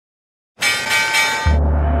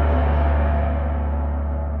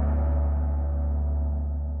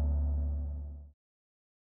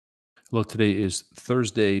Look, today is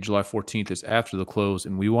Thursday, July 14th. It's after the close,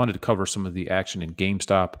 and we wanted to cover some of the action in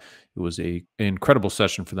GameStop. It was an incredible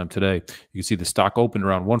session for them today. You can see the stock opened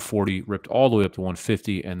around 140, ripped all the way up to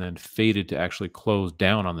 150, and then faded to actually close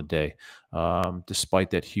down on the day, despite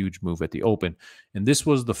that huge move at the open. And this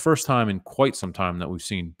was the first time in quite some time that we've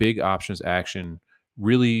seen big options action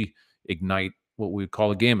really ignite what we would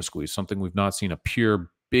call a gamma squeeze, something we've not seen a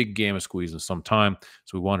pure big gamma squeeze in some time.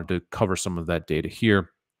 So we wanted to cover some of that data here.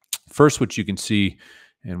 First, what you can see,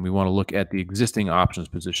 and we want to look at the existing options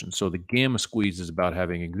position. So the gamma squeeze is about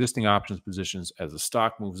having existing options positions. As the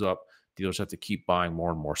stock moves up, dealers have to keep buying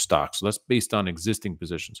more and more stock. So that's based on existing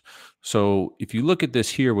positions. So if you look at this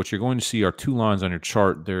here, what you're going to see are two lines on your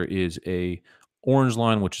chart. There is a orange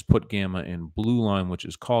line, which is put gamma, and blue line, which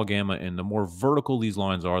is call gamma. And the more vertical these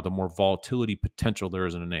lines are, the more volatility potential there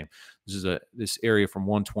is in a name. This area from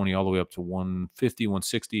 120 all the way up to 150,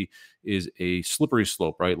 160 is a slippery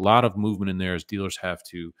slope, right? A lot of movement in there as dealers have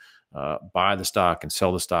to buy the stock and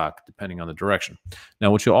sell the stock depending on the direction. Now,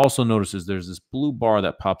 what you'll also notice is there's this blue bar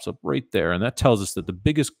that pops up right there, and that tells us that the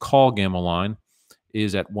biggest call gamma line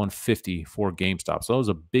is at 150 for GameStop. So that was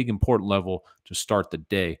a big important level to start the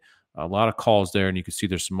day. A lot of calls there, and you can see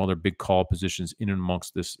there's some other big call positions in and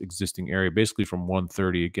amongst this existing area, basically from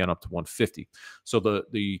 130 again up to 150. So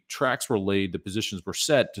the tracks were laid, the positions were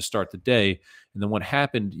set to start the day, and then what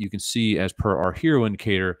happened, you can see as per our hero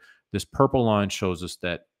indicator, this purple line shows us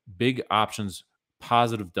that big options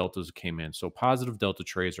positive deltas came in. So positive delta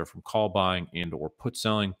trades are from call buying and or put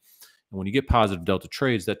selling. And when you get positive delta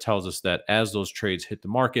trades, that tells us that as those trades hit the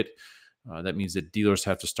market, that means that dealers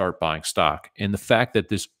have to start buying stock. And the fact that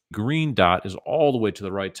this green dot is all the way to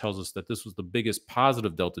the right tells us that this was the biggest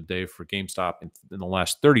positive delta day for GameStop in the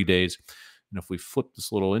last 30 days. And if we flip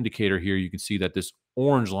this little indicator here, you can see that this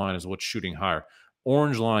orange line is what's shooting higher.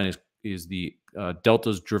 Orange line is the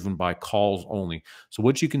deltas driven by calls only. So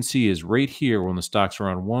what you can see is right here when the stock's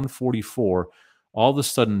around 144, all of a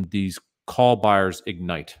sudden these call buyers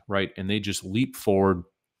ignite, right? And they just leap forward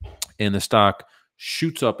and the stock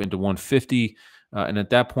shoots up into 150. And at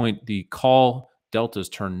that point, the call deltas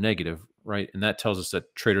turn negative, right? And that tells us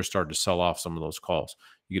that traders started to sell off some of those calls.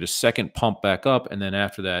 You get a second pump back up. And then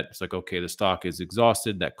after that, it's like, okay, the stock is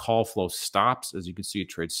exhausted. That call flow stops. As you can see, it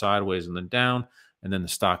trades sideways and then down. And then the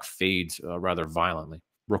stock fades rather violently.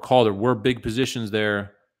 Recall there were big positions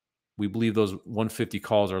there. We believe those 150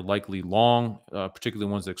 calls are likely long,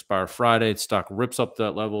 particularly ones that expire Friday. The stock rips up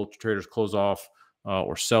that level. Traders close off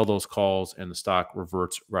or sell those calls, and the stock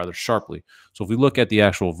reverts rather sharply. So if we look at the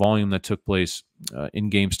actual volume that took place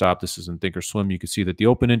in GameStop, this is in Thinkorswim, you can see that the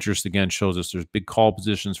open interest again shows us there's big call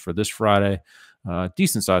positions for this Friday,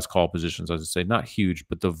 decent sized call positions, as I say, not huge,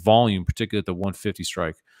 but the volume, particularly at the 150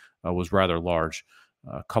 strike, was rather large.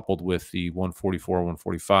 Coupled with the 144,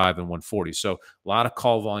 145, and 140. So a lot of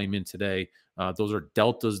call volume in today. Those are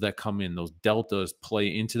deltas that come in. Those deltas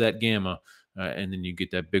play into that gamma, and then you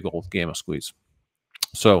get that big old gamma squeeze.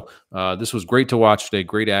 So this was great to watch today.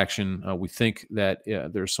 Great action. We think that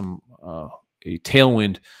there's some a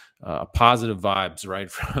tailwind, positive vibes,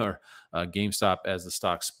 right, for GameStop as the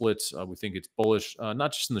stock splits. We think it's bullish,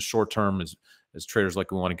 not just in the short term as traders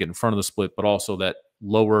like we want to get in front of the split, but also that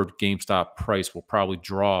lower GameStop price will probably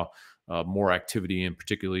draw more activity in,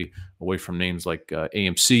 particularly away from names like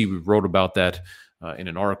AMC. We wrote about that in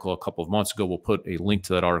an article a couple of months ago. We'll put a link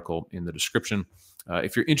to that article in the description.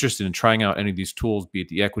 If you're interested in trying out any of these tools, be it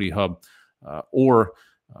the Equity Hub or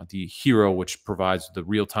the Hero, which provides the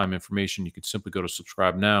real-time information, you can simply go to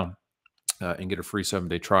subscribe now and get a free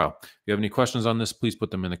 7-day trial. If you have any questions on this, please put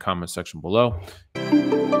them in the comment section below.